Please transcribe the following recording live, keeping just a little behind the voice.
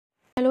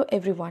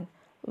everyone,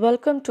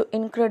 welcome to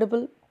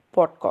Incredible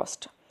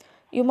Podcast.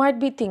 You might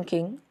be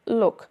thinking,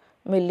 look,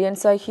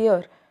 millions are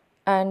here,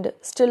 and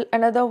still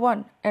another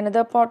one,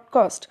 another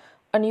podcast,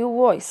 a new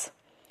voice.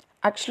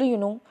 Actually,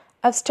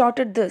 I've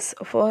started this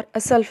for a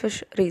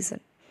selfish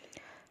reason.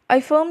 I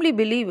firmly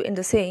believe in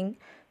the saying,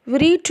 we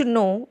read to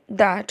know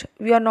that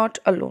we are not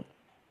alone.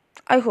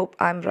 I hope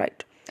I'm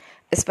right.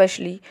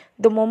 Especially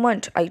the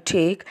moment I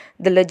take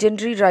the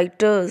legendary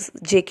writers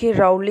J.K.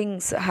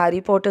 Rowling's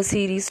Harry Potter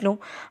series, no,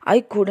 I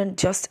couldn't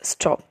just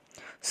stop.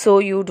 So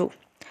you do.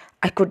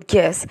 I could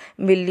guess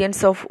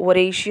millions of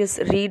voracious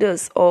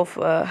readers of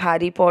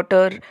Harry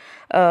Potter,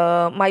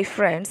 my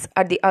friends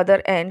at the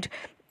other end,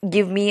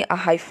 give me a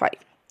high five.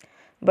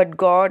 But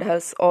God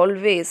has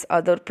always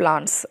other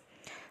plans.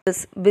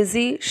 This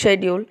busy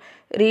schedule,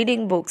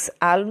 reading books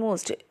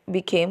almost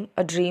became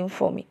a dream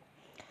for me.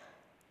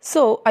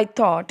 So I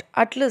thought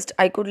at least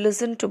I could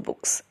listen to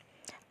books.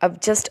 I've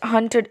just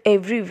hunted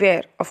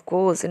everywhere, of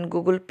course, in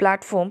Google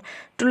platform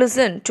to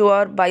listen to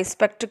our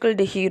bispectacled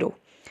hero.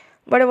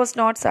 But I was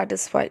not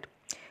satisfied.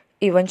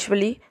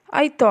 Eventually,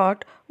 I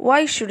thought,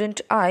 why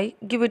shouldn't I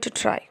give it a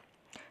try?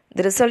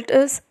 The result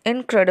is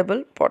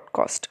incredible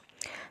podcast.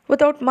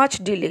 Without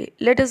much delay,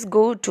 let us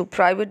go to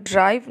private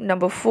drive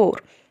number 4.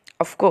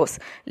 Of course,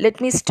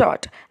 let me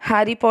start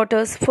Harry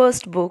Potter's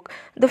first book,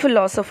 The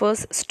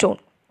Philosopher's Stone.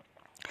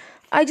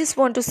 I just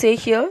want to say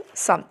here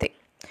something.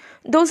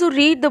 Those who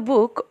read the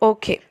book,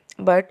 okay,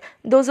 but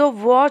those who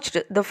have watched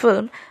the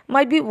film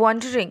might be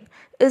wondering,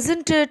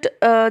 isn't it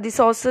The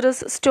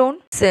Sorcerer's Stone?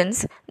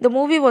 Since the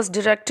movie was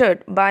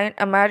directed by an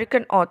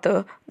American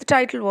author, the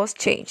title was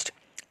changed.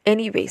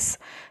 Anyways,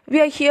 we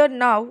are here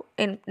now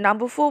in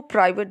number 4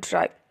 Private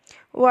Drive.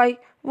 Why?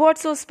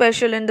 What's so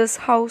special in this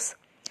house?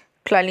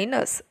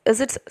 Cleanliness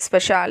is its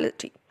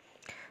speciality.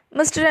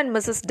 Mr. and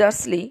Mrs.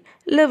 Dursley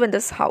live in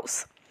this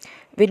house.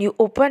 When you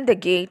open the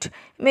gate,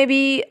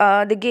 maybe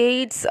the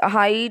gate's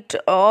height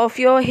of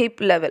your hip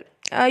level,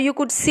 you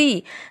could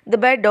see the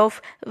bed of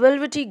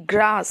velvety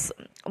grass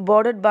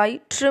bordered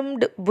by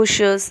trimmed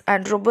bushes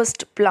and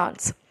robust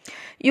plants.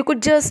 You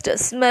could just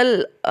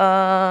smell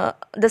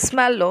the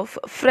smell of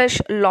fresh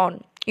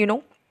lawn.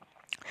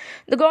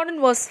 The garden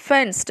was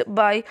fenced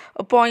by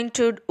a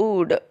pointed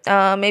wood,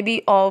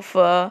 maybe of,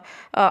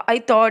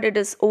 I thought it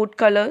is wood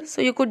color,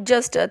 so you could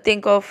just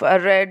think of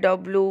red or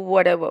blue,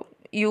 whatever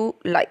you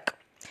like.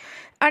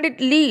 And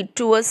it lead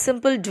to a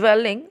simple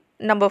dwelling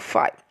number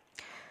 5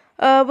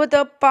 with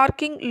a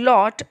parking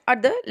lot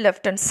at the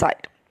left hand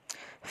side.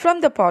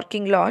 From the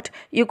parking lot,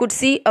 you could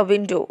see a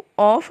window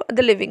of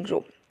the living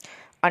room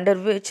under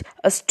which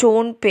a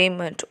stone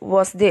pavement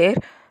was there,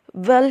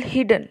 well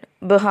hidden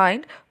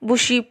behind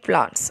bushy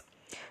plants.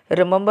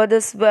 Remember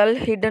this well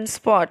hidden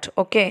spot,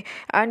 okay?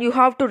 And you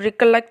have to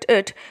recollect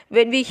it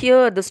when we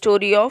hear the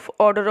story of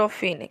Order of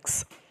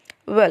Phoenix.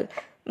 Well,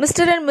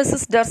 Mr. and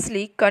Mrs.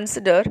 Dursley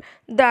consider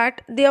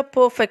that they are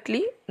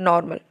perfectly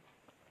normal.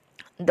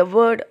 The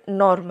word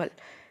normal,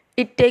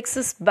 it takes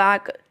us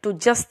back to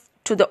just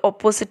to the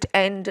opposite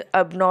end,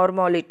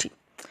 abnormality.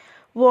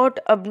 What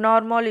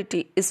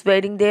abnormality is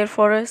waiting there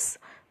for us?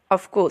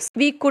 Of course,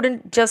 we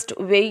couldn't just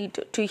wait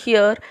to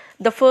hear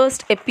the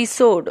first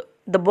episode,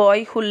 The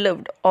Boy Who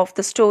Lived, of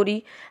the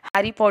story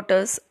Harry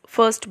Potter's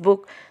first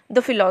book,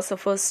 The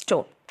Philosopher's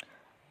Stone.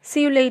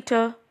 See you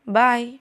later. Bye.